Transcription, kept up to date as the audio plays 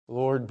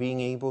Lord, being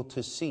able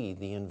to see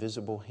the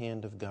invisible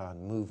hand of God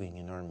moving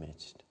in our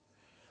midst.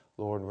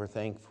 Lord, we're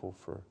thankful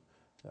for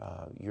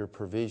your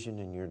provision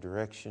and your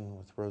direction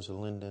with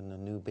Rosalinda and the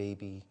new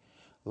baby.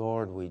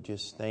 Lord, we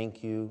just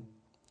thank you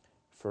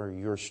for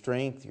your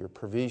strength, your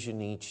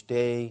provision each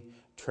day,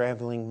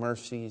 traveling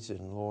mercies,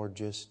 and Lord,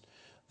 just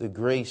the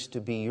grace to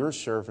be your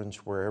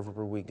servants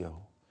wherever we go.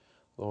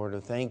 Lord,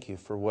 I thank you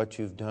for what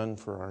you've done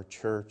for our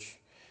church.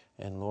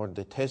 And Lord,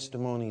 the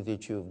testimony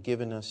that you have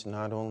given us,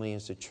 not only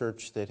as a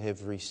church that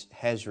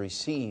has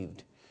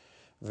received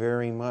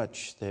very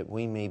much that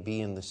we may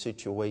be in the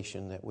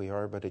situation that we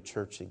are, but a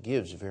church that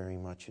gives very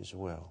much as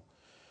well.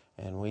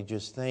 And we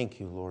just thank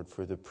you, Lord,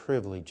 for the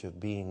privilege of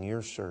being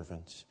your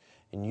servants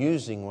and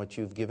using what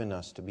you've given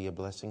us to be a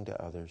blessing to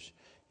others.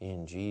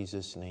 In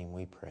Jesus' name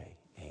we pray.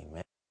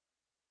 Amen.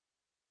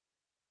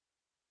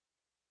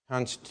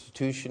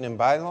 Constitution and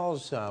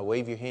bylaws.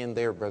 Wave your hand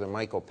there, Brother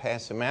Michael.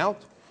 Pass them out.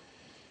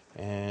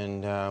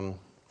 And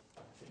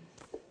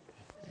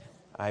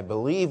I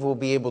believe we'll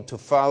be able to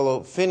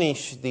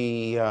finish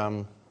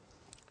the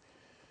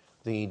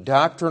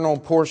doctrinal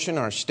portion,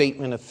 our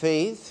statement of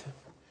faith.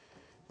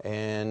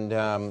 And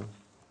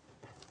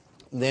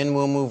then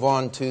we'll move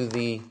on to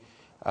the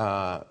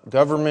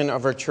government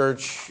of our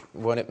church,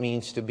 what it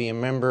means to be a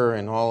member,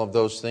 and all of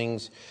those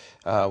things.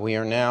 We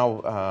are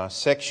now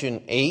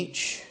Section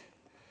H.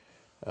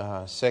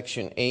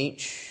 Section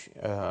H.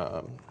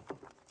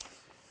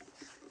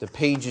 The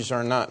pages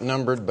are not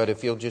numbered, but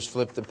if you'll just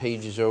flip the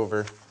pages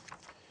over.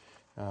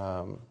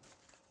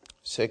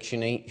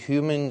 Section 8,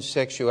 human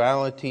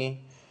sexuality.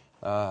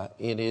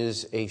 It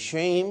is a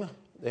shame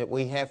that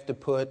we have to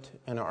put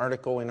an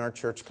article in our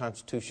church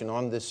constitution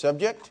on this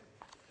subject.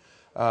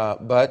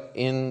 But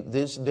in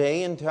this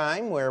day and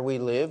time where we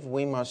live,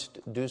 we must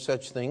do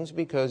such things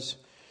because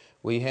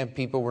we have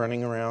people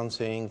running around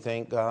saying,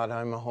 thank God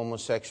I'm a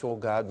homosexual,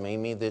 God made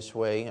me this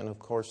way. And of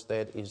course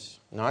that is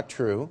not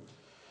true.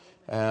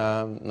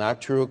 Not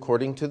true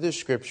according to the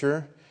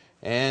Scripture.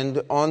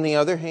 And on the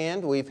other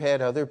hand, we've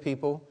had other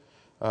people,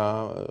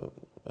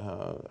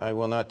 I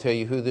will not tell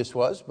you who this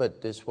was,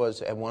 but this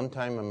was at one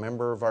time a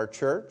member of our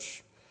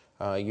church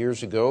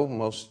years ago.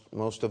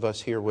 Most of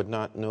us here would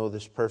not know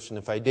this person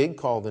if I did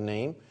call the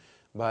name,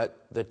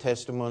 but the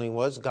testimony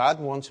was, God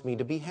wants me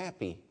to be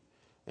happy,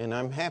 and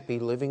I'm happy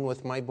living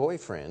with my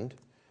boyfriend,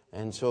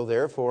 and so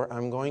therefore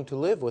I'm going to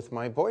live with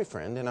my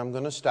boyfriend, and I'm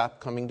going to stop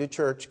coming to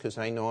church because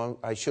I know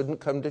I shouldn't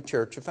come to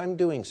church if I'm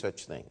doing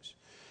such things.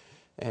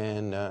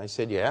 And I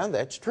said, yeah,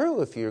 that's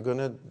true. If you're going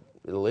to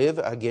live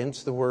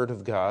against the Word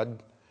of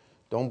God,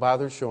 don't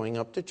bother showing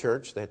up to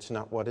church. That's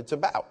not what it's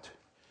about.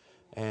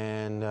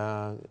 And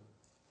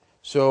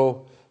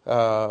so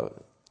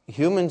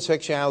human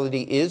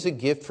sexuality is a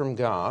gift from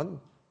God.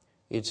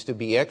 It's to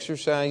be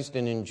exercised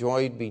and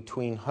enjoyed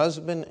between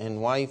husband and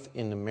wife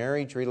in the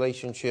marriage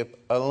relationship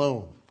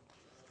alone.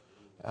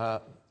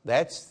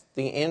 That's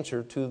the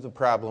answer to the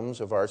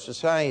problems of our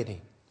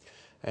society.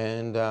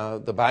 And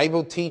the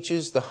Bible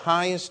teaches the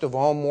highest of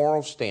all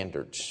moral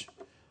standards.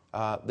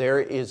 There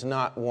is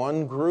not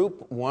one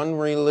group, one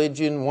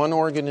religion, one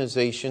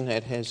organization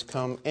that has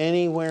come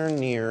anywhere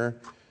near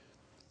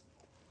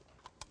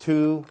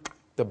to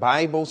the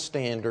Bible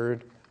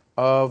standard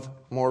of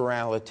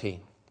morality.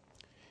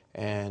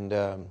 And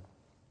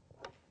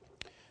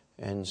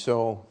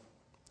so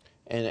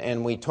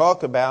we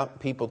talk about,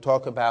 people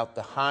talk about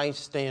the high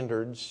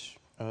standards,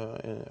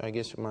 I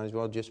guess I might as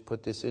well just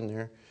put this in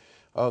there,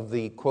 of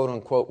the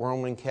quote-unquote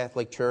Roman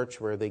Catholic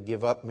Church, where they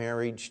give up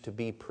marriage to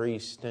be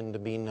priests and to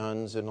be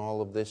nuns and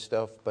all of this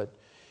stuff. But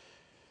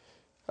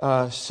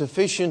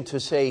sufficient to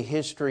say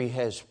history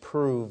has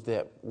proved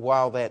that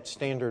while that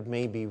standard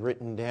may be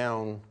written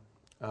down,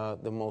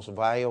 the most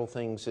vile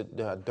things,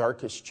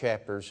 darkest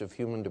chapters of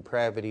human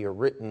depravity are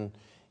written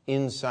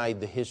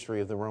inside the history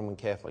of the Roman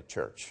Catholic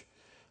Church.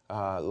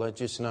 Let's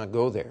just not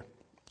go there.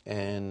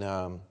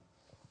 And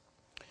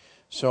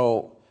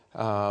so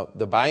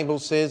the Bible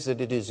says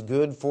that it is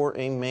good for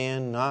a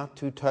man not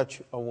to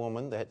touch a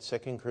woman. That's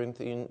 1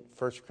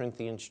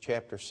 Corinthians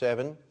chapter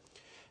 7.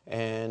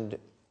 And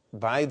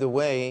by the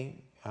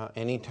way,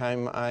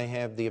 anytime I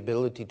have the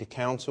ability to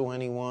counsel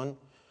anyone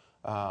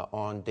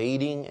on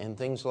dating and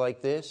things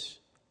like this,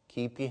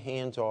 keep your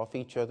hands off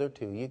each other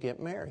till you get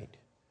married.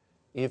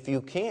 If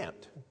you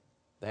can't,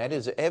 that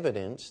is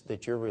evidence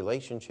that your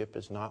relationship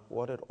is not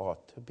what it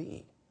ought to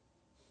be.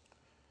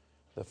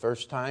 The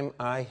first time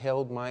I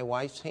held my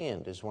wife's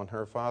hand is when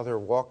her father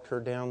walked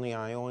her down the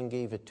aisle and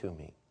gave it to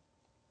me.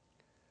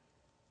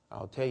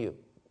 I'll tell you,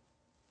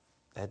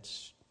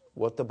 that's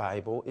what the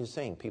Bible is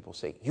saying. People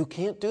say, you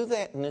can't do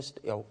that in this.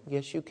 Oh,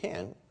 yes, you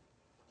can.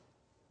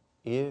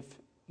 If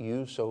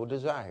you so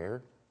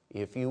desire,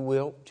 if you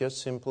will,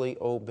 just simply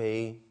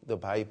obey the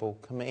Bible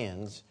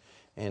commands.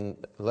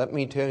 And let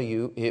me tell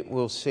you, it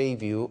will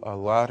save you a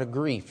lot of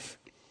grief.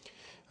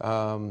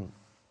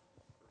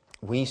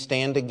 We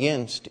stand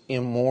against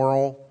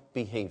immoral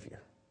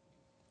behavior.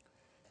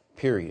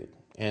 Period.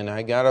 And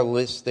I got a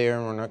list there,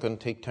 and we're not going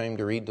to take time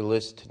to read the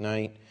list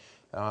tonight.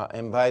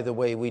 And by the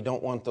way, we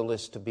don't want the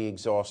list to be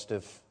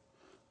exhaustive.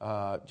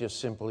 just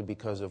simply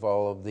because of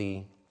all of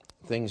the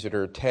things that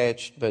are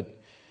attached. But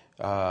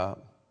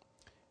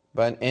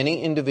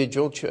any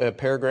individual,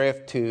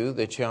 paragraph 2,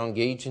 that shall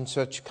engage in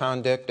such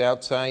conduct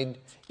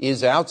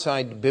is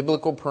outside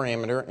biblical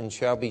parameter and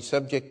shall be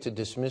subject to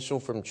dismissal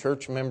from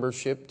church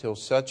membership till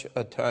such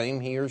a time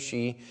he or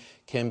she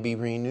can be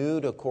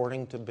renewed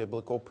according to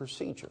biblical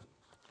procedure.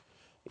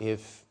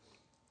 If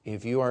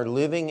you are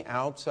living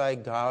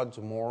outside God's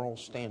moral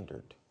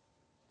standard,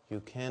 you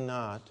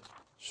cannot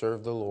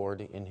serve the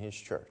Lord in His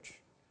church.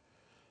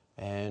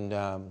 And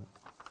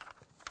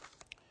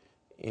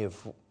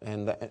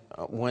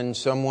when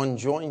someone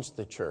joins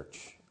the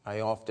church,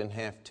 I often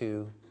have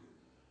to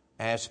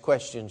ask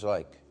questions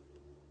like,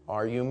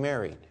 are you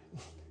married?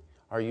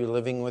 Are you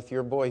living with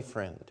your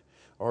boyfriend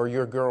or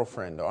your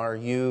girlfriend? Are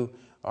you?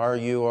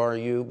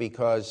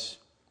 Because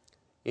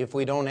if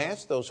we don't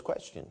ask those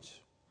questions,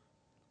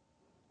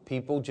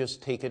 people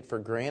just take it for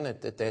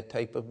granted that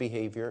type of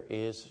behavior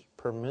is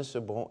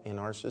permissible in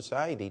our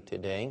society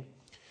today. In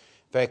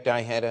fact,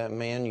 I had a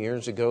man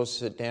years ago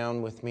sit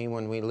down with me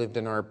when we lived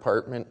in our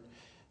apartment,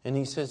 and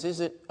he says, is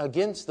it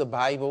against the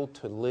Bible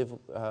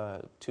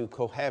to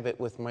cohabit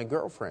with my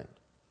girlfriend?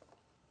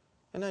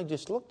 And I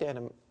just looked at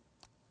him.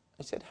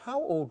 I said, how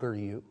old are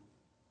you?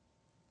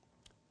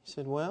 He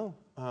said, well,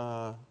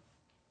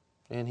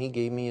 and he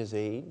gave me his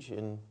age,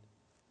 and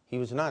he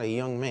was not a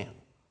young man,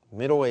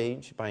 middle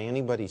age by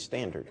anybody's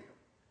standard.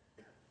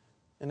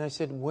 And I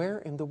said, where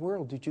in the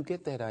world did you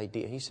get that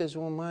idea? He says,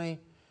 well, my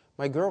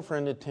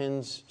girlfriend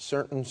attends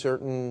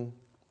certain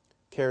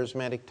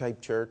charismatic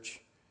type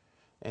church,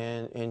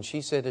 and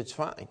she said it's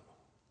fine.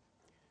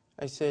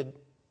 I said,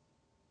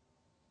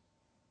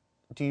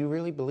 do you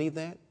really believe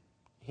that?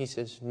 He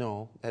says,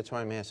 no, that's why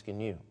I'm asking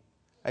you.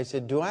 I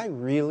said, do I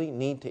really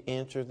need to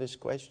answer this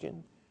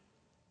question?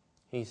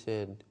 He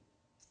said,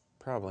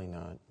 probably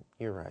not.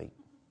 You're right.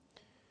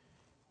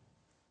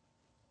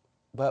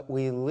 But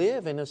we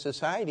live in a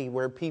society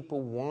where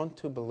people want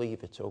to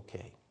believe it's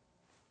okay.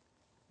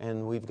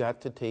 And we've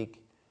got to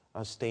take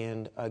a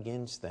stand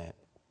against that.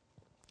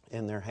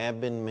 And there have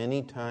been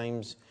many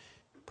times,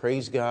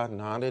 praise God,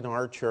 not in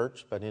our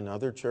church, but in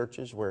other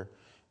churches where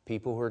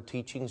people who are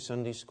teaching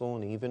Sunday school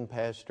and even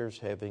pastors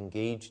have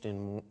engaged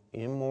in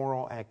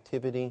immoral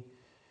activity,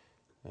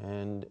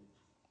 and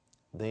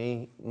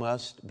they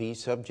must be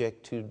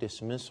subject to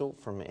dismissal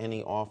from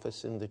any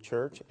office in the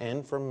church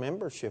and from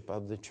membership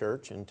of the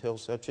church until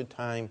such a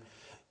time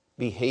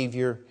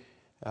behavior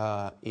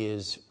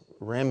is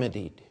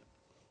remedied.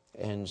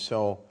 And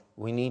so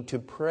we need to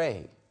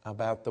pray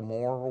about the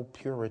moral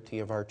purity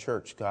of our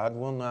church. God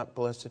will not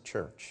bless a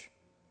church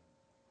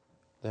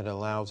that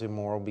allows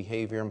immoral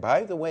behavior. And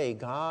by the way,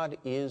 God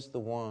is the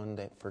one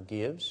that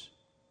forgives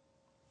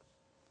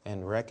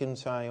and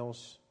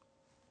reconciles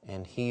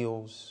and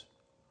heals.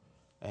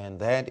 And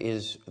that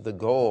is the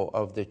goal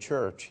of the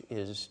church,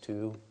 is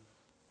to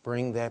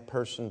bring that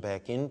person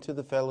back into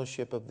the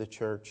fellowship of the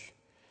church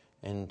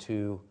and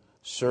to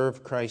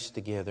serve Christ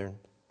together.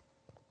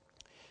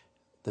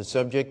 The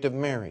subject of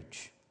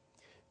marriage.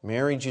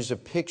 Marriage is a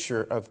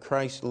picture of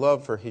Christ's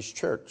love for His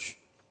church.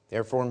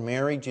 Therefore,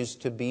 marriage is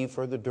to be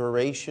for the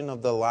duration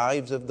of the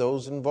lives of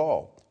those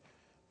involved.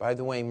 By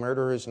the way,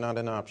 murder is not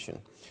an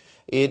option.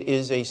 It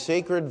is a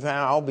sacred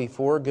vow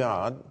before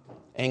God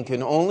and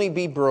can only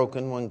be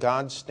broken when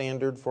God's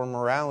standard for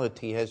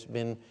morality has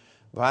been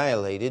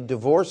violated.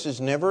 Divorce is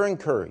never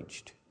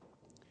encouraged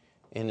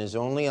and is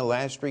only a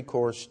last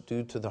recourse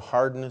due to the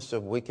hardness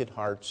of wicked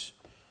hearts.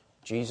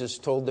 Jesus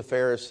told the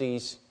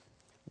Pharisees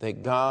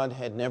that God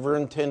had never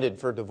intended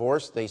for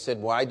divorce. They said,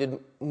 why did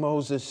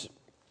Moses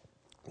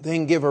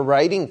then give a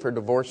writing for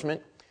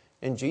divorcement?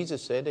 And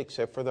Jesus said,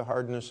 except for the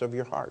hardness of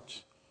your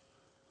hearts.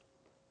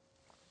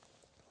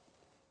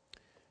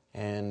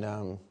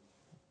 And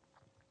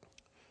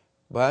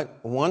but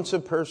once a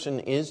person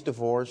is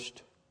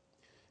divorced,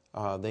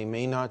 they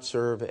may not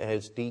serve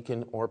as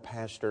deacon or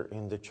pastor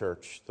in the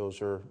church.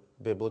 Those are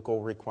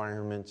biblical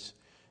requirements.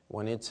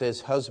 When it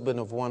says husband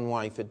of one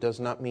wife, it does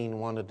not mean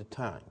one at a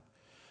time.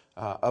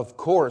 Of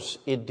course,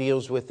 it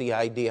deals with the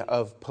idea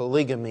of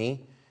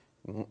polygamy,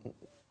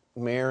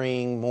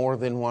 marrying more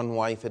than one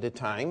wife at a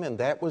time, and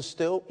that was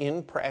still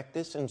in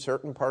practice in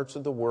certain parts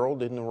of the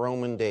world in the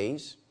Roman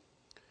days.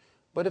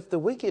 But if the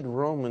wicked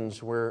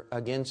Romans were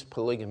against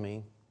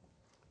polygamy,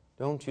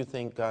 don't you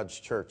think God's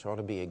church ought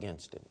to be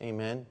against it?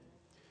 Amen?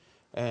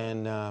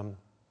 And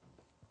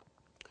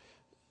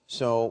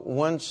so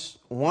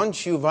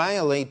once you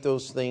violate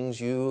those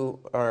things, you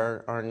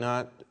are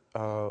not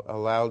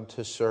allowed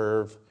to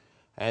serve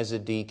as a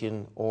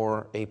deacon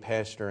or a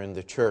pastor in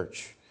the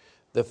church.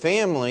 The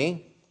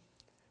family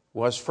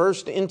was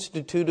first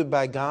instituted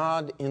by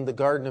God in the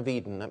Garden of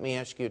Eden. Let me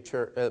ask you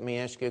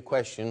a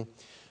question.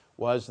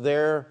 Was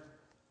there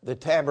the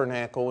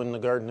tabernacle in the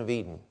Garden of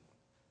Eden?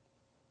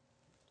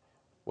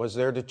 Was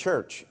there the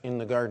church in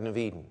the Garden of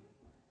Eden?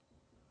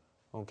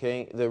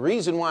 Okay, the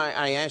reason why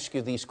I ask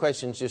you these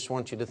questions, just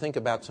want you to think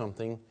about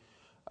something.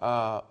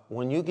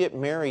 When you get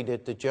married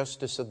at the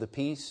justice of the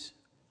peace,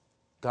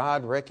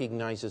 God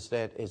recognizes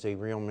that as a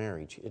real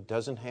marriage. It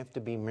doesn't have to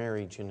be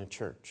marriage in a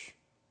church.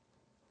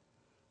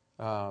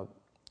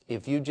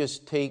 If you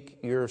just take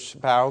your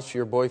spouse,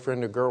 your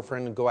boyfriend or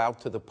girlfriend, and go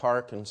out to the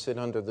park and sit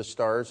under the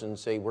stars and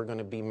say, we're going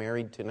to be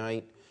married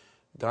tonight,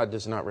 God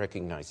does not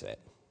recognize that.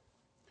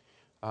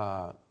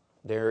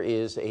 There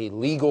is a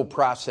legal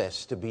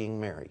process to being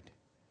married.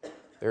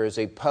 There is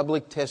a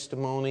public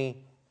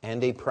testimony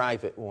and a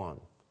private one.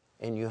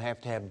 And you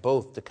have to have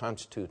both to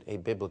constitute a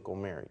biblical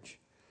marriage.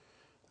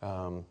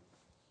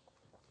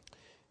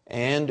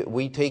 And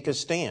we take a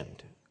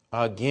stand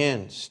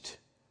against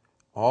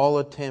all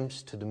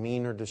attempts to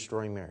demean or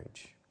destroy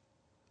marriage.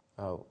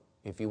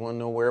 If you want to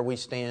know where we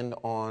stand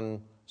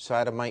on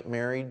sodomite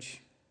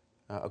marriage,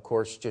 of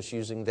course, just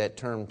using that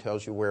term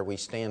tells you where we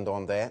stand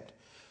on that.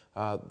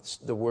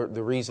 The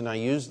reason I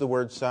use the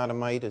word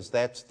sodomite is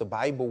that's the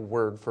Bible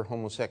word for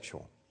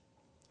homosexual.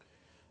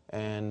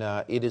 And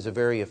it is a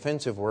very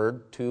offensive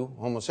word to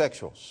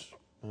homosexuals.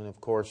 And of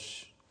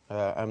course,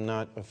 I'm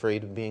not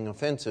afraid of being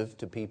offensive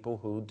to people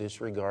who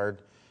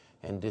disregard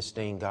and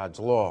disdain God's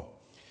law.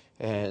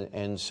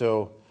 And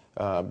so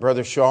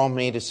Brother Shaw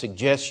made a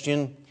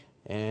suggestion,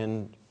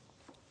 and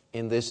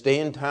in this day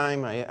and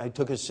time, I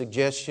took a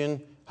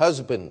suggestion,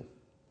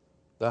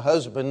 the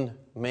husband,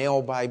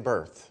 male by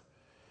birth.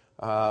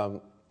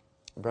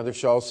 Brother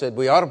Shaw said,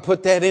 we ought to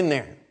put that in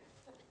there.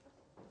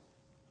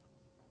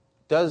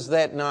 Does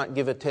that not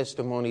give a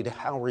testimony to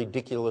how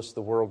ridiculous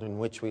the world in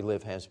which we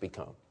live has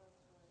become?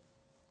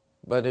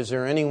 But is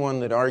there anyone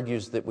that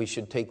argues that we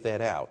should take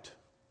that out?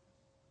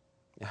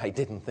 I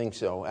didn't think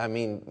so. I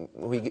mean,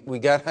 we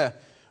gotta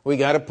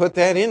put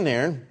that in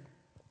there.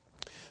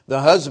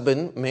 The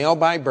husband, male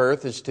by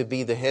birth, is to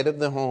be the head of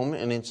the home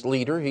and its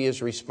leader. He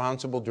is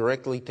responsible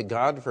directly to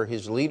God for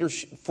his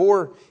leadership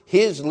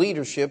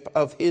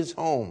of his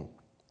home.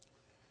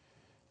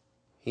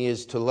 He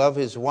is to love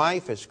his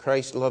wife as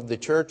Christ loved the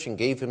church and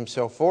gave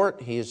himself for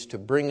it. He is to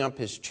bring up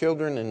his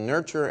children in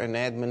nurture and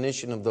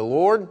admonition of the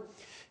Lord.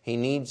 He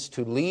needs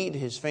to lead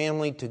his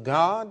family to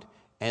God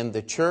and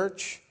the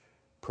church,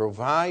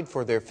 provide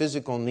for their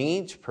physical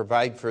needs,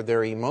 provide for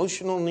their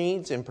emotional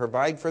needs, and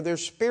provide for their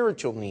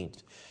spiritual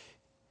needs.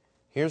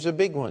 Here's a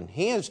big one.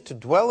 He is to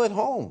dwell at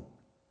home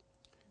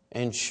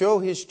and show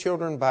his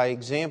children by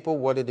example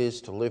what it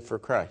is to live for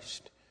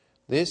Christ.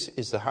 This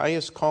is the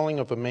highest calling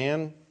of a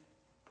man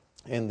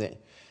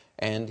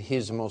and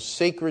his most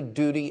sacred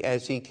duty,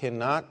 as he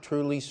cannot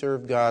truly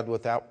serve God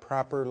without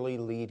properly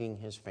leading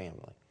his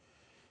family.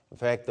 In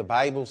fact, the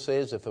Bible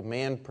says, if a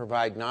man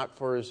provide not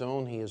for his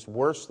own, he is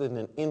worse than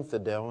an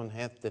infidel and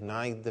hath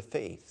denied the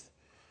faith.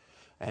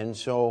 And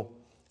so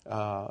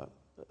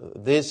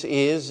this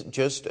is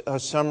just a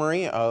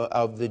summary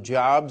of the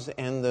jobs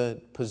and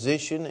the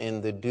position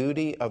and the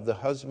duty of the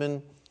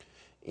husband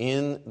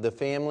in the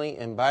family.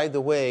 And by the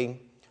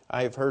way,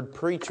 I've heard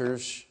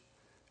preachers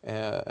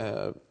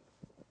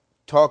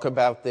talk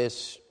about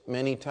this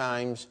many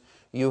times.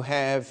 You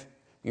have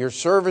your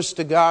service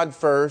to God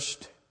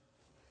first,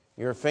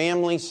 your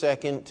family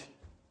second,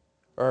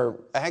 or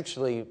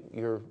actually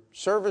your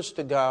service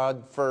to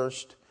God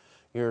first,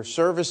 your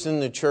service in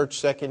the church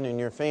second, and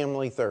your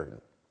family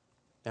third.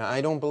 Now,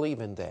 I don't believe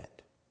in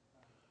that.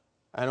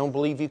 I don't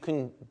believe you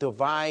can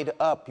divide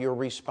up your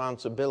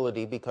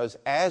responsibility, because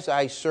as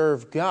I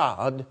serve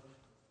God,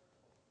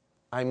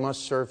 I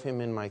must serve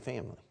Him in my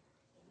family.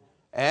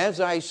 As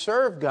I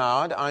serve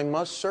God, I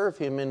must serve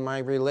Him in my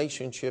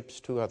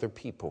relationships to other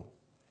people.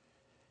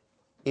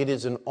 It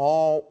is an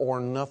all or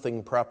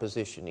nothing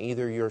proposition.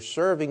 Either you're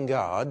serving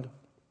God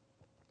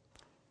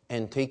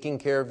and taking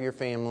care of your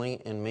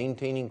family and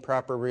maintaining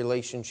proper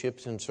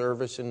relationships and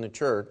service in the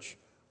church,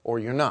 or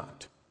you're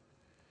not.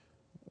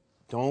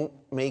 Don't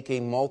make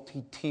a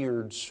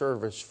multi-tiered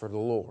service for the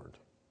Lord,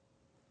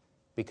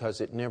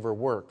 because it never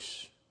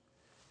works.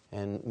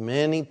 And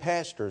many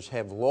pastors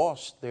have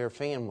lost their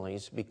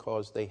families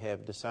because they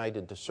have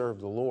decided to serve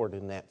the Lord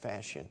in that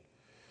fashion.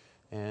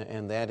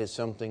 And that is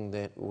something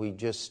that we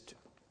just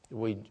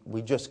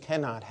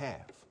cannot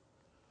have.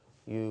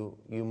 You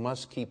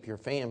must keep your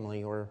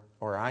family, or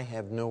I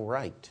have no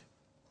right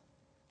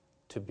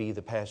to be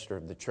the pastor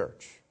of the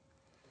church.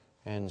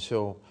 And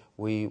so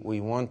we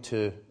want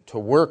to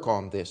work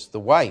on this. The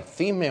wife,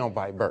 female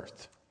by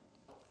birth,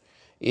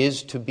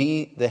 is to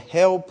be the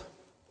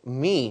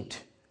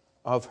helpmeet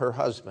of her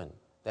husband.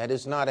 That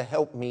is not a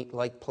helpmeet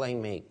like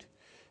playmate.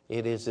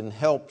 It is an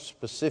help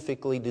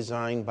specifically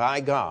designed by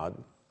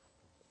God.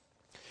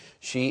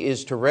 She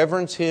is to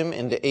reverence him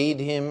and to aid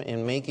him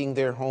in making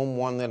their home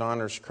one that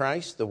honors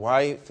Christ. The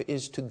wife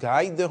is to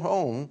guide the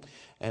home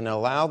and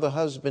allow the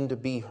husband to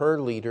be her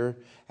leader,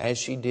 as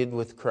she did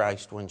with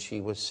Christ when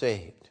she was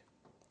saved.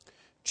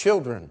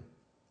 Children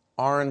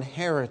are an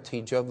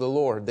heritage of the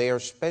Lord. They are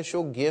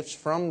special gifts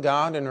from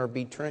God and are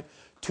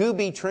to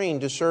be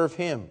trained to serve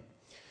Him.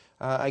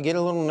 I get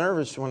a little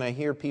nervous when I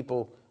hear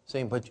people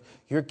saying, but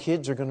your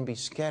kids are going to be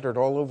scattered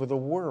all over the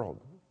world.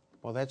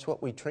 Well, that's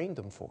what we trained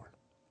them for.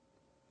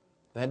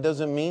 That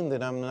doesn't mean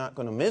that I'm not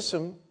going to miss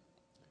them,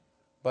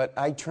 But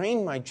I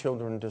train my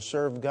children to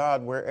serve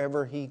God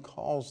wherever He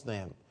calls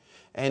them.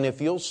 And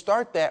if you'll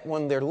start that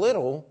when they're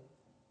little,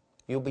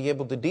 you'll be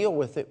able to deal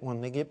with it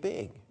when they get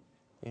big.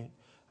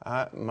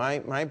 Yeah.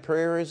 My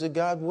prayer is that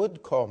God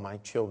would call my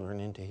children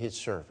into His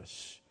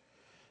service.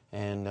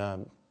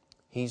 And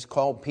He's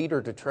called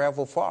Peter to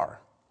travel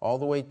far, all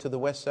the way to the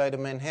west side of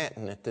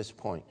Manhattan at this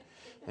point.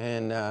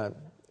 And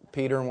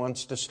Peter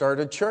wants to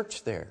start a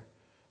church there.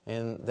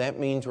 And that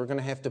means we're going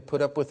to have to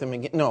put up with him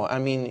again. No, I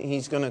mean,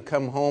 he's going to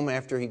come home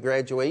after he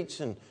graduates,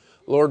 and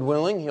Lord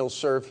willing, he'll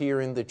serve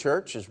here in the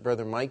church. His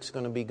brother Mike's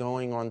going to be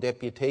going on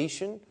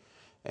deputation,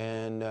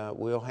 and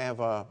we'll have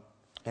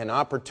an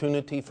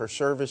opportunity for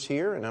service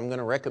here. And I'm going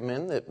to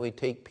recommend that we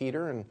take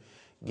Peter and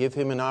give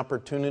him an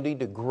opportunity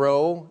to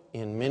grow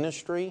in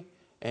ministry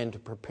and to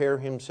prepare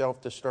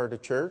himself to start a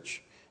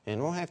church.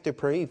 And we'll have to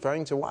pray he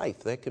finds a wife.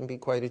 That can be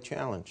quite a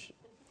challenge,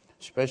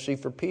 especially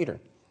for Peter.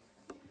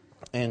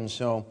 And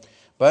so,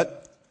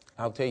 but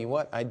I'll tell you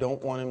what, I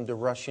don't want him to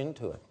rush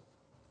into it.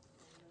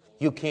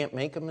 You can't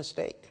make a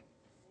mistake.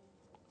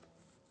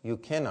 You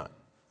cannot.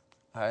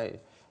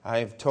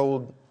 I've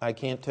told, I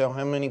can't tell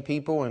how many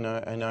people,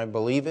 and I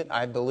believe it.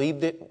 I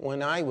believed it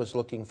when I was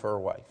looking for a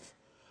wife.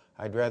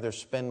 I'd rather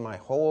spend my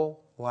whole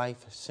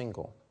life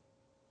single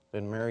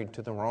than married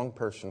to the wrong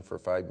person for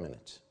 5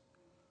 minutes.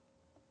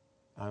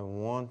 I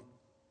want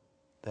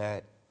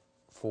that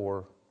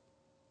for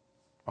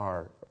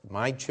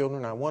my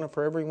children. I want it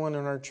for everyone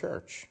in our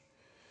church.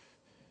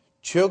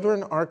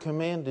 Children are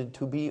commanded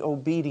to be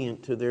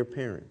obedient to their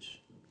parents.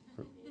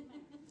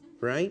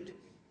 Right?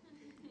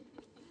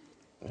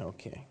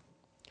 Okay.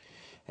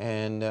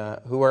 And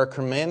who are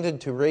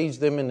commanded to raise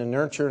them in the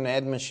nurture and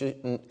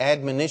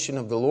admonition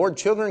of the Lord.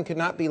 Children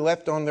cannot be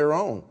left on their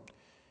own.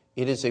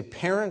 It is a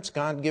parent's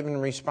God-given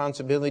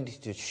responsibility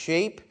to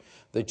shape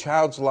the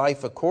child's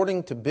life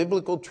according to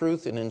biblical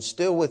truth and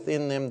instill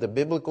within them the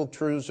biblical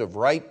truths of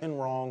right and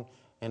wrong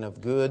and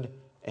of good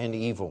and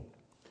evil.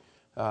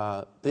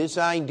 This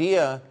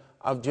idea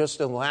of just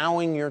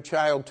allowing your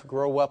child to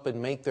grow up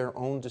and make their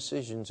own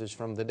decisions is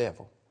from the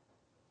devil.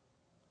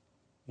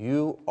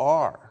 You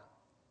are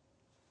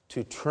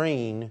to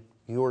train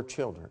your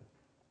children.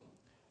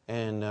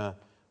 And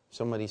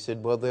somebody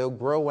said, well, they'll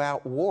grow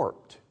out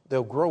warped.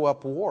 They'll grow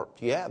up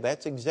warped. Yeah,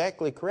 that's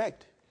exactly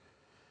correct.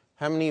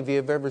 How many of you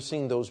have ever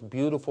seen those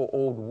beautiful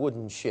old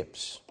wooden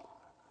ships?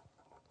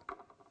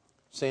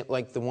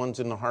 Like the ones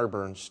in the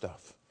harbor and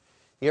stuff.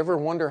 You ever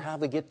wonder how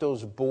they get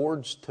those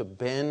boards to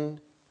bend?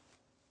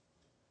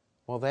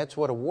 Well, that's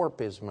what a warp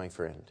is, my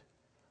friend.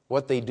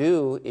 What they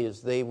do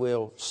is they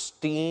will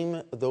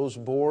steam those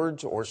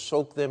boards or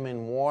soak them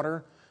in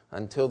water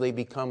until they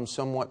become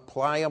somewhat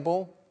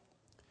pliable.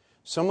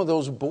 Some of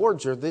those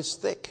boards are this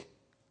thick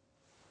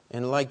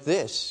and like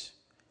this.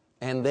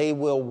 And they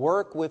will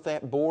work with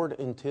that board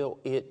until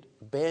it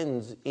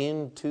bends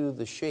into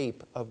the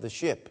shape of the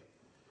ship.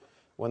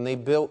 When they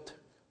built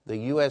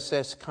the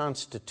USS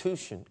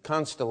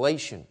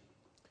Constellation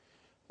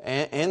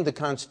and the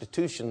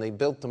Constitution, they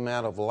built them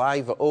out of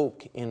live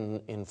oak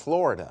in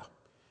Florida.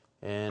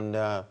 And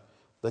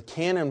the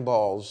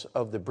cannonballs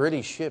of the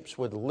British ships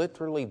would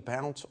literally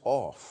bounce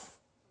off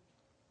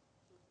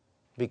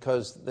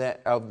because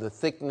of the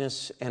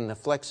thickness and the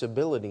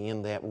flexibility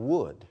in that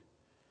wood.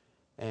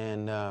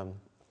 And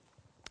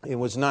it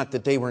was not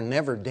that they were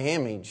never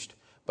damaged,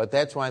 but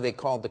that's why they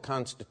called the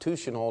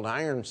Constitution Old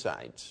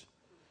Ironsides.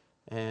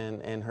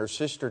 And her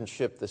sister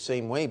ship the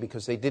same way,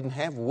 because they didn't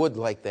have wood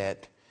like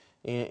that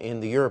in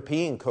the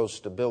European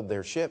coast to build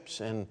their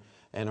ships. And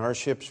our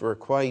ships were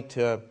quite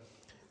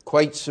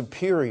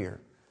superior.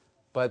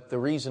 But the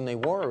reason they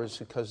were is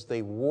because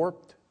they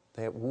warped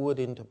that wood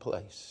into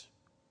place.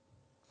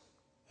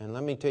 And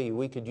let me tell you,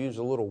 we could use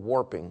a little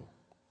warping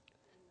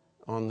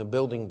on the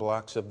building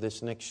blocks of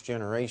this next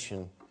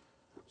generation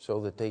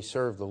so that they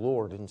serve the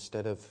Lord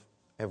instead of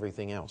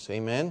everything else.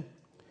 Amen?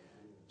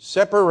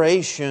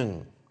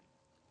 Separation.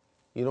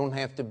 You don't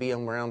have to be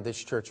around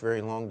this church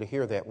very long to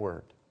hear that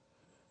word.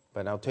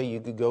 But I'll tell you, you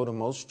could go to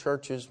most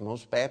churches,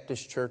 most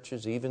Baptist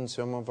churches, even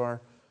some of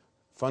our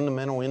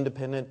fundamental,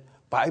 independent,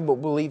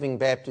 Bible-believing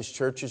Baptist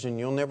churches, and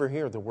you'll never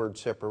hear the word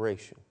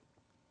separation.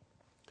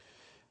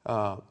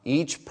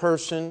 Each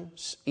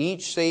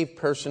saved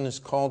person is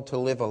called to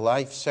live a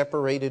life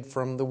separated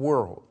from the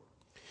world.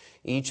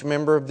 Each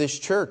member of this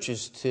church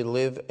is to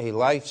live a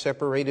life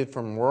separated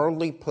from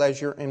worldly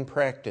pleasure and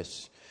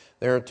practice.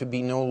 There are to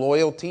be no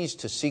loyalties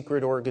to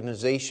secret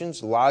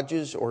organizations,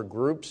 lodges, or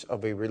groups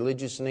of a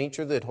religious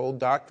nature that hold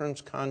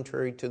doctrines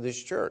contrary to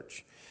this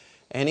church.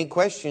 Any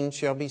questions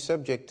shall be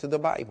subject to the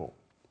Bible.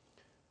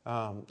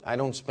 I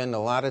don't spend a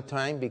lot of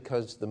time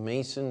because the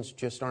Masons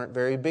just aren't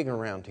very big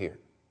around here.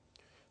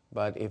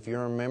 But if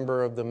you're a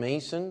member of the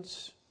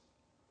Masons,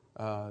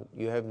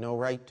 you have no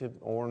right to,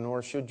 or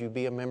nor should you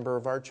be a member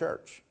of our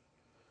church.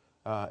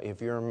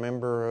 If you're a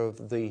member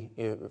of the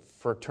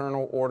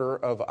Fraternal Order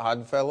of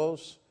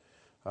Oddfellows,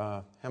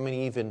 how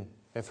many even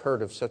have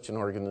heard of such an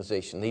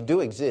organization? They do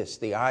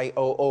exist, the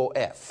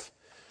IOOF.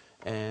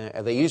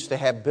 And they used to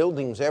have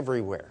buildings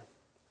everywhere.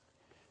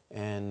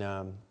 And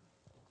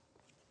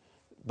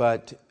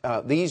But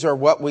these are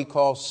what we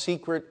call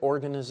secret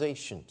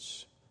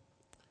organizations.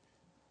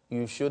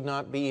 You should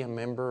not be a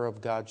member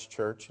of God's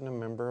church and a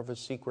member of a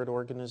secret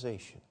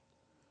organization,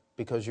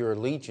 because your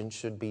allegiance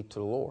should be to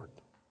the Lord,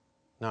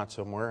 not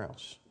somewhere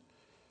else.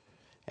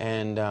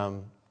 And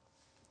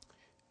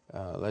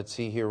let's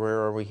see here,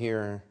 where are we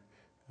here?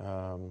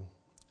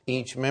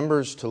 Each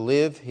member is to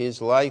live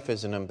his life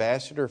as an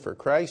ambassador for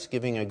Christ,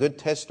 giving a good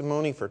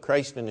testimony for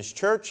Christ and His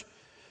church.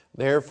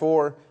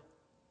 Therefore,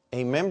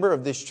 a member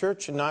of this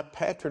church should not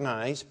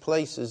patronize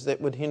places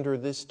that would hinder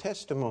this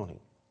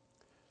testimony,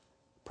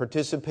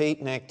 participate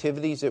in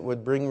activities that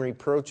would bring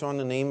reproach on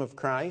the name of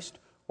Christ,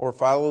 or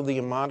follow the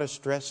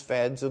immodest dress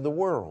fads of the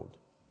world.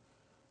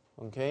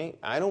 Okay?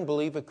 I don't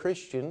believe a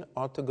Christian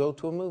ought to go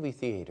to a movie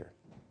theater.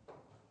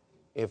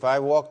 If I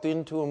walked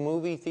into a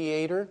movie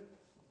theater,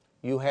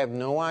 you have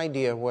no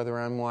idea whether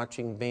I'm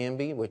watching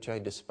Bambi, which I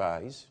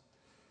despise,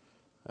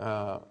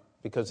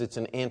 because it's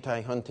an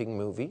anti-hunting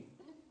movie,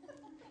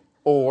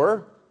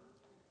 or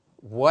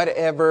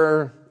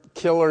whatever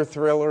killer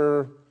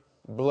thriller,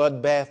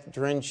 bloodbath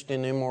drenched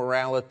in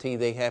immorality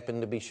they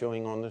happen to be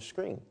showing on the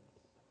screen.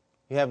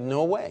 You have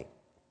no way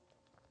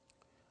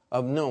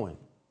of knowing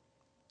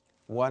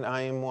what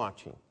I am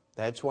watching.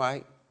 That's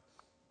why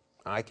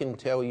I can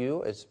tell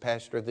you, as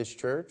pastor of this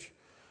church,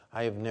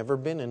 I have never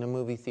been in a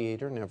movie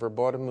theater, never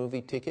bought a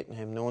movie ticket, and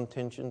have no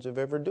intentions of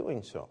ever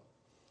doing so.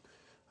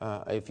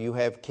 If you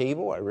have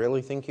cable, I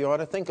really think you ought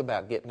to think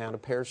about getting out a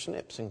pair of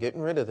snips and getting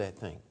rid of that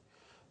thing,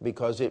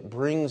 because it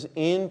brings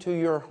into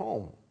your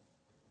home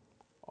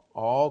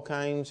all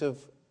kinds of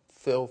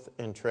filth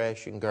and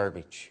trash and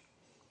garbage.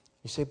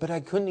 You say, but I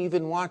couldn't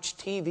even watch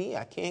TV.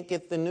 I can't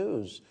get the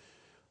news.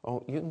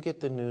 Oh, you can get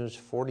the news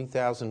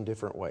 40,000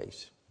 different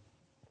ways.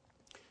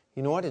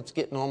 You know what? It's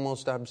getting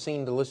almost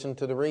obscene to listen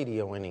to the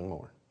radio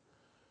anymore.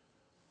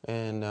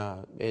 And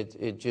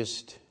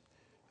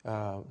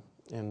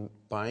and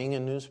buying a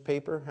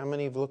newspaper, how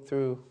many have looked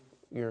through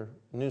your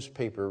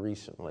newspaper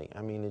recently?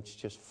 I mean, it's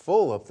just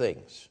full of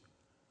things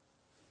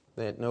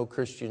that no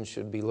Christian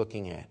should be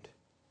looking at.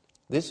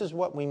 This is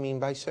what we mean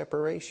by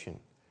separation.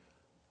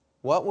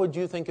 What would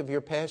you think of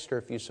your pastor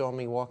if you saw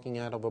me walking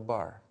out of a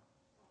bar?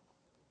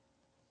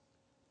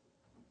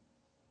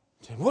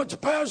 Say, what's the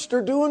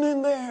pastor doing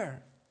in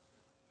there?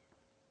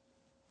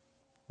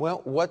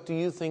 Well, what do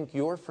you think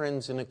your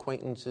friends and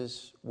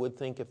acquaintances would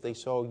think if they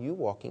saw you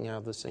walking out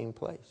of the same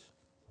place?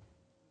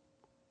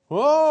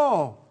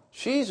 Oh,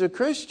 she's a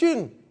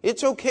Christian.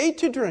 It's okay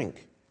to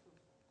drink.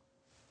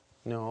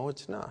 No,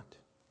 it's not.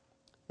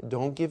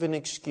 Don't give an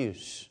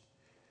excuse.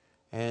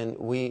 And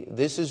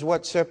this is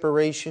what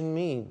separation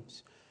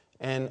means.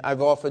 And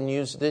I've often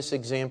used this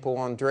example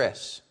on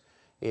dress.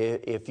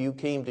 If you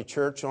came to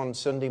church on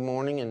Sunday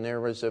morning and there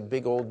was a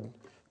big old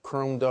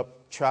chromed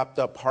up, chopped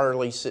up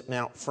Harley sitting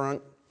out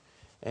front,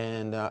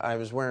 and I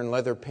was wearing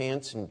leather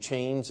pants and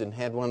chains and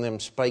had one of them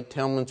spiked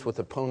helmets with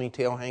a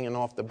ponytail hanging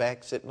off the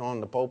back sitting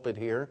on the pulpit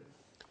here.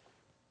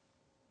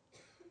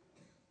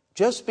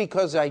 Just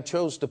because I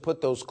chose to put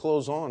those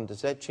clothes on,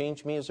 does that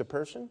change me as a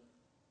person?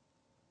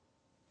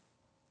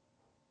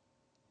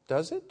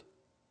 Does it?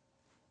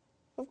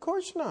 Of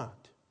course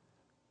not.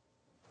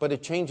 But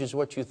it changes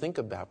what you think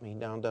about me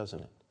now,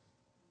 doesn't it?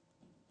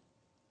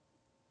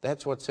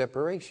 That's what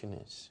separation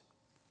is.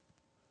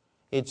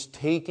 It's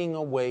taking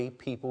away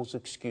people's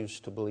excuse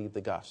to believe the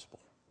gospel.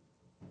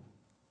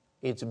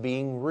 It's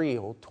being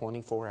real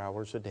 24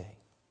 hours a day.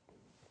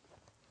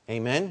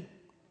 Amen?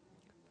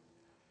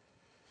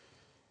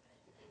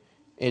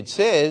 It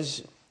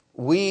says,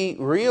 we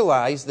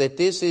realize that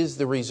this is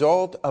the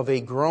result of a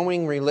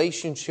growing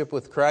relationship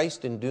with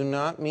Christ and do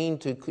not mean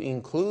to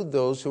include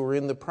those who are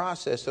in the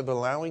process of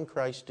allowing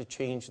Christ to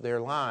change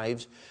their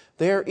lives.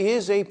 There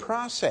is a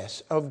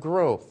process of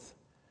growth.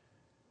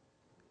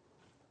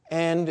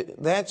 And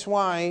that's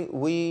why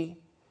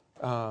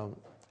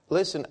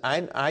listen,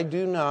 I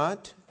do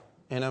not,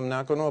 and I'm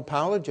not going to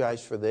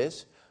apologize for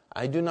this,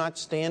 I do not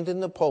stand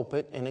in the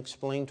pulpit and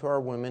explain to our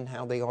women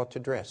how they ought to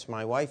dress.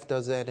 My wife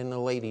does that in the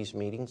ladies'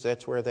 meetings.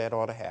 That's where that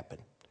ought to happen.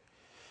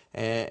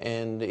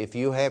 And if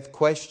you have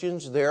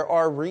questions, there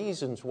are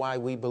reasons why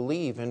we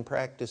believe and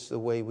practice the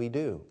way we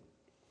do.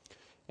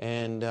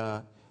 And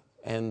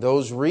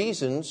those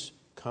reasons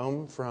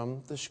come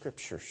from the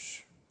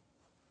Scriptures.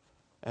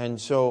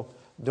 And so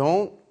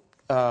don't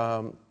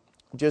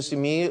just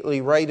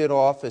immediately write it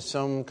off as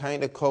some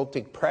kind of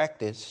cultic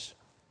practice.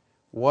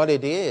 What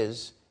it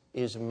is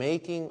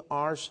making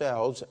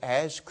ourselves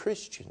as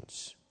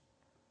Christians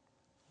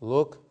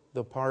look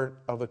the part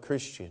of a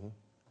Christian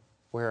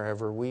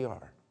wherever we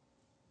are.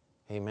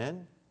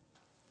 Amen?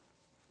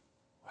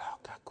 Wow,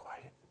 got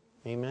quiet.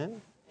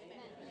 Amen?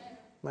 Amen.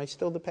 Am I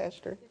still the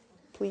pastor?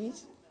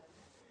 Please?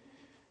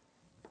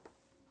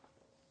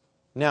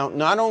 Now,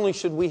 not only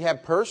should we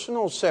have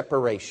personal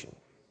separation,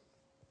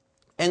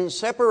 and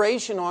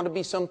separation ought to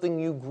be something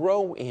you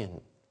grow in.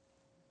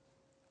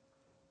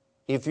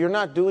 If you're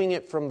not doing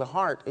it from the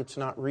heart, it's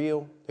not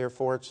real.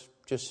 Therefore, it's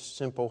just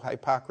simple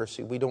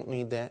hypocrisy. We don't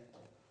need that.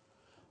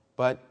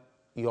 But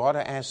you ought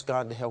to ask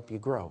God to help you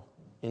grow.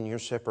 in your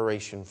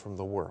separation from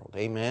the world.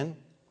 Amen?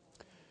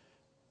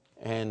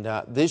 And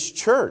this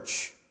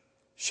church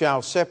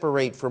shall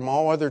separate from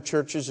all other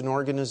churches and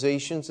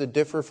organizations that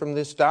differ from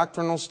this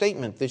doctrinal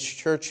statement. This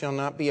church shall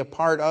not be a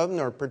part of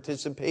nor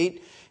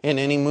participate in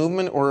any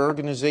movement or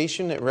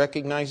organization that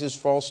recognizes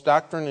false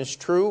doctrine as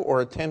true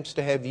or attempts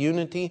to have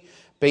unity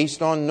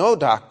based on no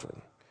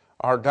doctrine.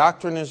 Our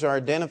doctrine is our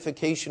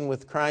identification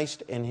with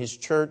Christ and His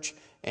church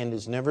and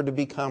is never to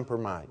be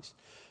compromised.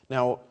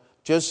 Now,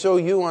 just so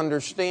you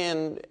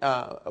understand,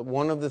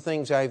 one of the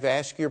things I've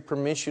asked your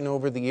permission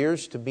over the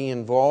years to be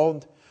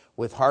involved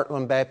with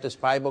Heartland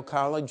Baptist Bible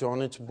College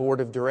on its board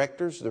of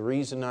directors. The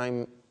reason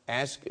I'm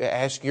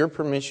ask your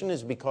permission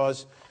is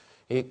because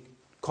it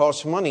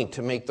costs money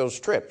to make those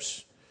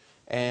trips.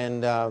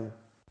 And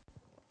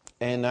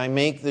I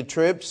make the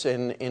trips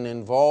and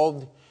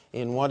involved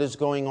in what is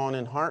going on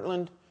in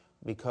Heartland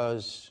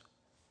because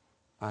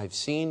I've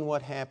seen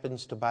what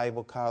happens to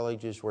Bible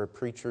colleges where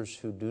preachers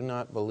who do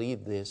not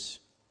believe this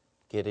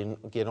get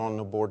on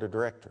the board of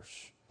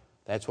directors.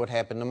 That's what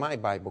happened to my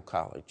Bible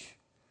college.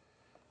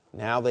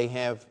 Now they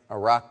have a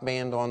rock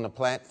band on the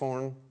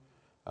platform.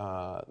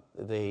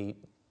 They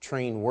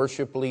train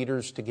worship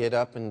leaders to get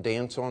up and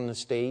dance on the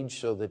stage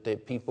so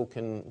that people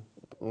can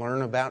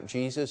learn about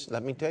Jesus.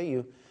 Let me tell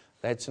you,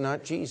 that's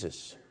not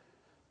Jesus.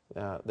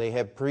 They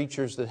have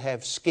preachers that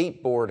have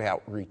skateboard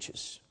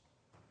outreaches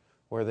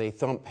where they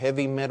thump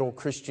heavy metal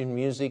Christian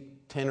music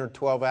 10 or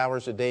 12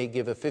 hours a day,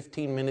 give a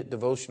 15-minute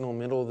devotional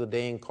middle of the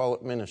day and call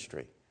it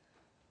ministry.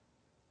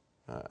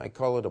 I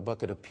call it a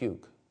bucket of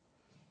puke.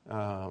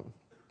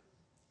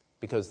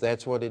 Because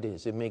that's what it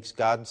is. It makes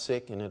God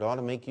sick, and it ought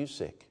to make you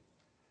sick.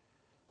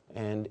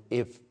 And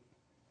if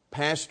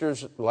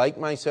pastors like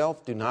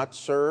myself do not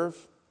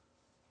serve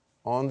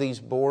on these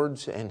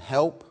boards and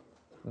help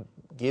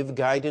give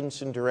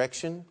guidance and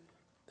direction,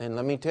 then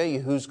let me tell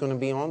you who's going to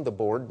be on the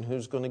board and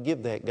who's going to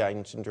give that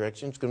guidance and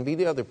direction. It's going to be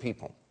the other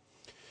people.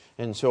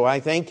 And so I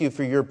thank you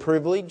for your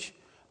privilege,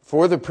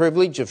 for the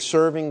privilege of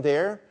serving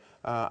there.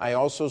 I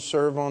also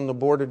serve on the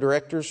board of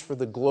directors for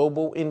the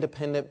Global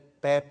Independent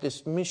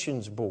Baptist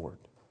Missions Board.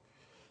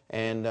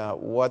 And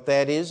what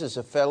that is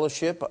a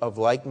fellowship of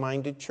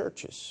like-minded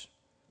churches.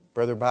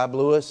 Brother Bob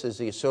Lewis is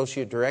the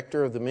associate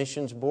director of the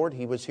missions board.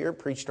 He was here,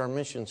 preached our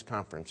missions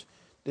conference.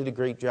 Did a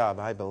great job,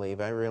 I believe.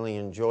 I really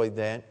enjoyed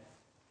that.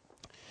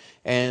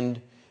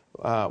 And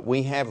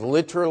we have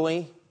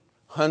literally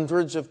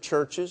hundreds of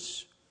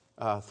churches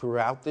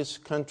throughout this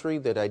country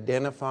that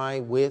identify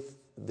with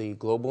the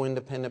Global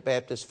Independent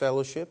Baptist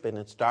Fellowship and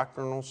its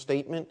doctrinal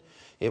statement.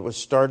 It was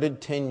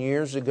started 10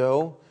 years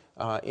ago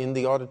in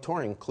the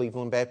auditorium,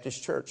 Cleveland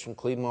Baptist Church in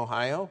Cleveland,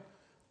 Ohio.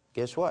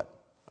 Guess what?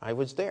 I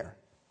was there.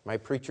 My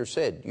preacher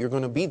said, "You're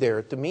going to be there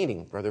at the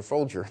meeting, Brother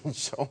Folger." And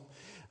so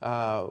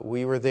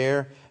we were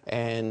there.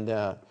 And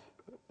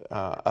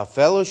a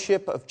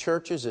fellowship of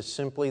churches is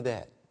simply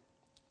that.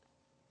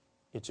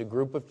 It's a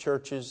group of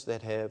churches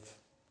that have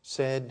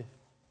said,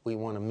 we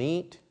want to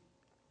meet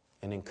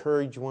and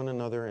encourage one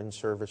another in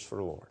service for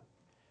the Lord.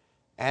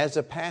 As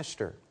a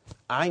pastor,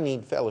 I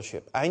need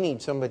fellowship. I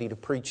need somebody to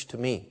preach to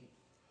me.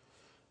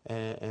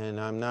 And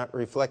I'm not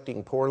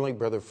reflecting poorly.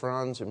 Brother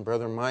Franz and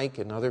Brother Mike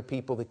and other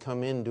people that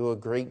come in do a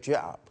great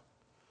job.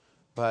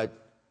 But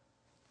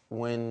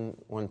when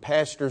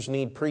pastors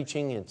need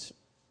preaching, it's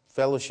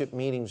fellowship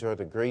meetings are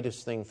the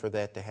greatest thing for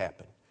that to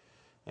happen.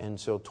 And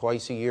so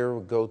twice a year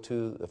we'll go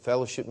to the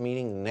fellowship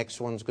meeting. The next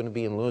one's going to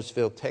be in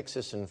Louisville,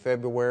 Texas in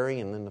February.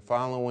 And then the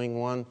following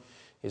one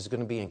is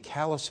going to be in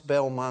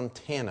Kalispell,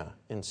 Montana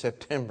in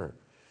September.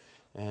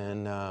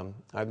 And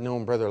I've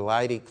known Brother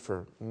Leidig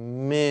for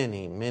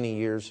many, many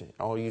years.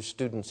 All you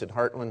students at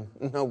Heartland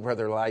know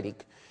Brother Leidig.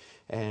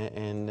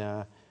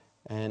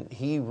 And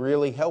he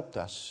really helped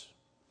us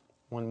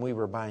when we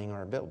were buying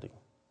our building.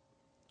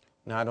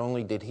 Not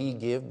only did he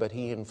give, but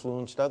he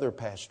influenced other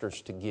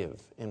pastors to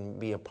give and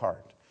be a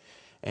part.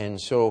 And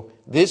so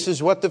this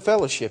is what the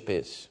fellowship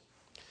is.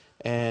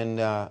 And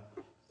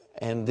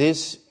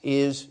this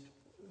is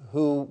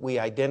who we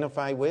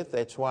identify with.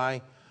 That's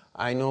why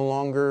I no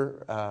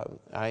longer,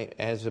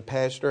 as a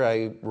pastor,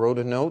 I wrote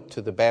a note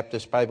to the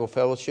Baptist Bible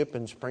Fellowship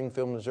in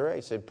Springfield, Missouri. I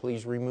said,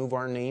 please remove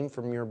our name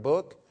from your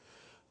book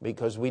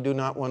because we do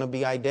not want to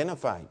be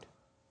identified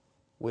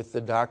with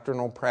the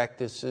doctrinal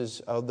practices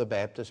of the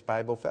Baptist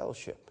Bible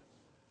Fellowship.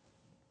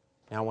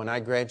 Now, when I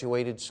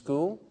graduated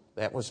school,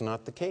 that was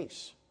not the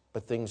case.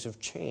 But things have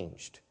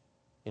changed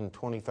in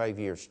 25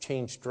 years,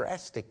 changed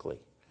drastically.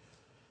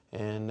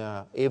 And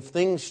if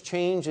things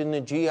change in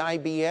the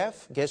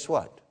GIBF, guess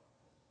what?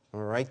 I'll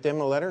write them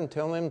a letter and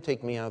tell them to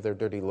take me out of their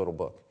dirty little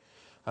book.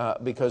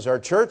 Because our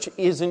church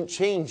isn't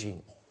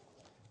changing.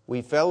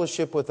 We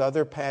fellowship with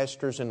other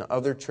pastors and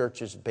other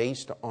churches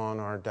based on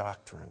our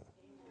doctrine.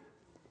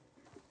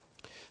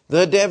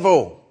 The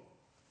devil.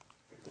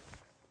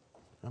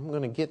 I'm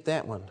going to get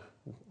that one.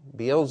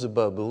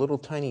 Beelzebub, the little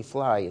tiny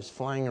fly, is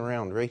flying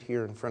around right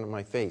here in front of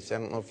my face. I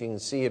don't know if you can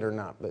see it or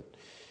not, but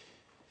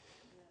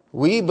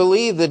we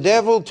believe the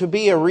devil to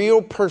be a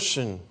real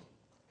person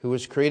who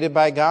was created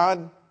by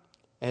God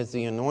as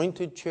the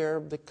anointed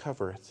cherub that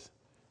covereth.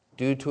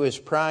 Due to his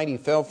pride, he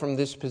fell from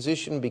this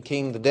position,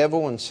 became the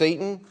devil and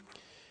Satan,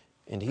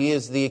 and he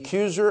is the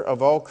accuser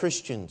of all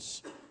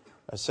Christians.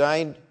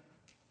 Aside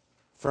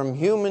from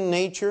human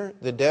nature,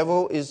 the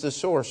devil is the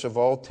source of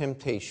all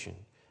temptation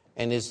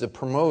and is the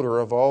promoter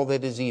of all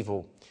that is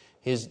evil.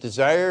 His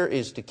desire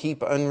is to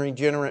keep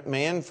unregenerate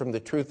man from the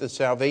truth of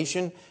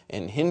salvation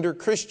and hinder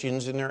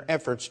Christians in their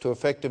efforts to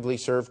effectively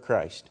serve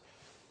Christ.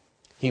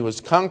 He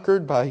was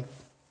conquered by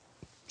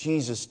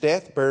Jesus'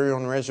 death, burial,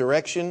 and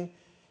resurrection,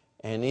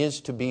 and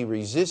is to be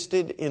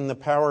resisted in the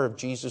power of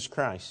Jesus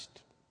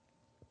Christ.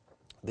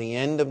 The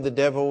end of the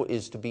devil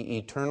is to be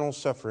eternal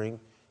suffering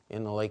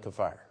in the lake of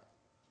fire.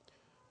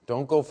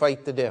 Don't go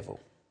fight the devil.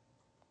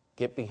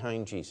 Get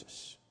behind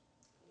Jesus.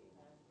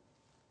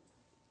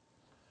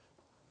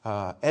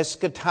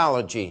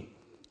 Eschatology.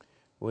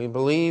 We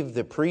believe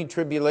the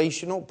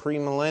pre-tribulational,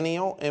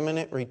 premillennial,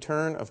 imminent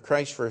return of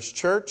Christ for His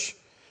church.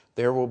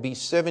 There will be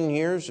 7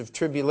 years of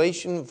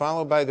tribulation,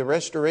 followed by the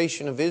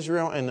restoration of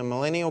Israel and the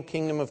millennial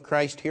kingdom of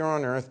Christ here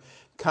on earth,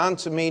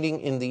 consummating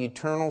in the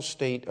eternal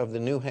state of the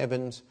new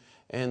heavens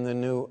and the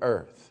new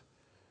earth.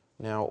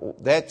 Now,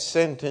 that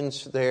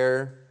sentence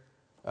there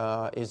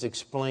is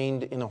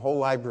explained in a whole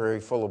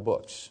library full of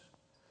books.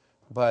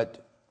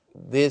 But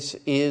this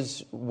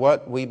is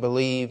what we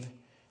believe,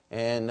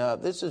 and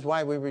this is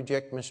why we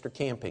reject Mr.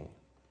 Camping,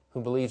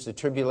 who believes the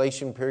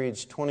tribulation period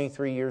is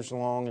 23 years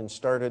long and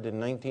started in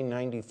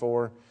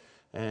 1994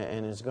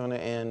 and is going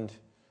to end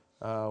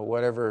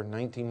whatever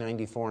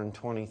 1994 and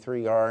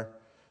 23 are.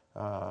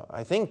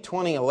 I think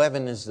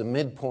 2011 is the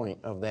midpoint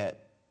of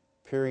that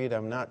period.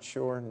 I'm not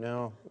sure.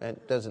 No,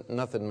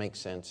 nothing makes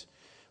sense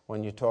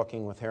when you're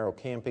talking with Harold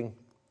Camping.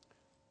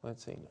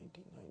 Let's say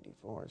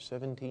 1994,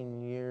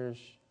 17 years.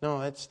 No,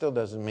 that still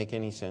doesn't make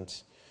any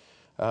sense.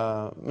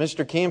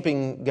 Mr.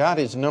 Camping got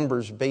his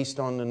numbers based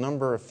on the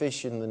number of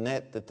fish in the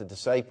net that the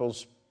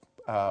disciples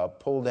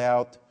pulled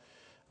out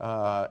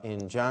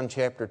in John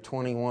chapter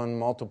 21,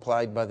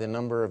 multiplied by the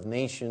number of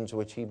nations,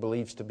 which he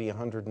believes to be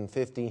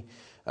 150,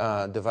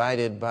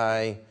 divided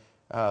by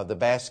the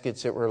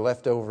baskets that were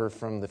left over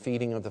from the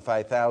feeding of the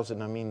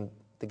 5,000. I mean,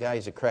 the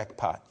guy's a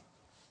crackpot.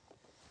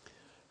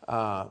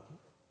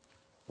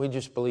 We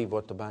just believe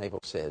what the Bible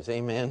says.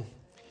 Amen.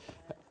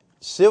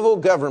 Civil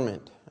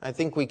government. I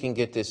think we can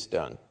get this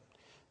done.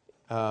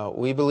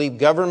 We believe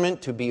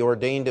government to be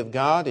ordained of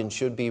God and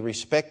should be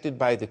respected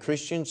by the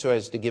Christian so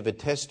as to give a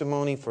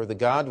testimony for the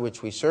God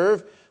which we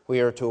serve.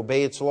 We are to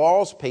obey its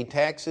laws, pay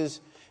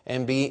taxes,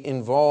 and be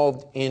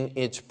involved in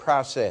its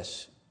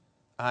process,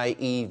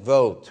 i.e.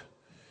 vote.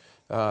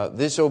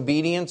 This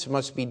obedience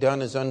must be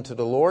done as unto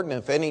the Lord, and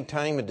if any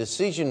time a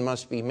decision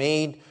must be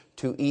made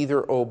to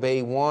either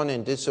obey one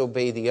and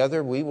disobey the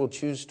other, we will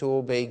choose to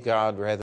obey God rather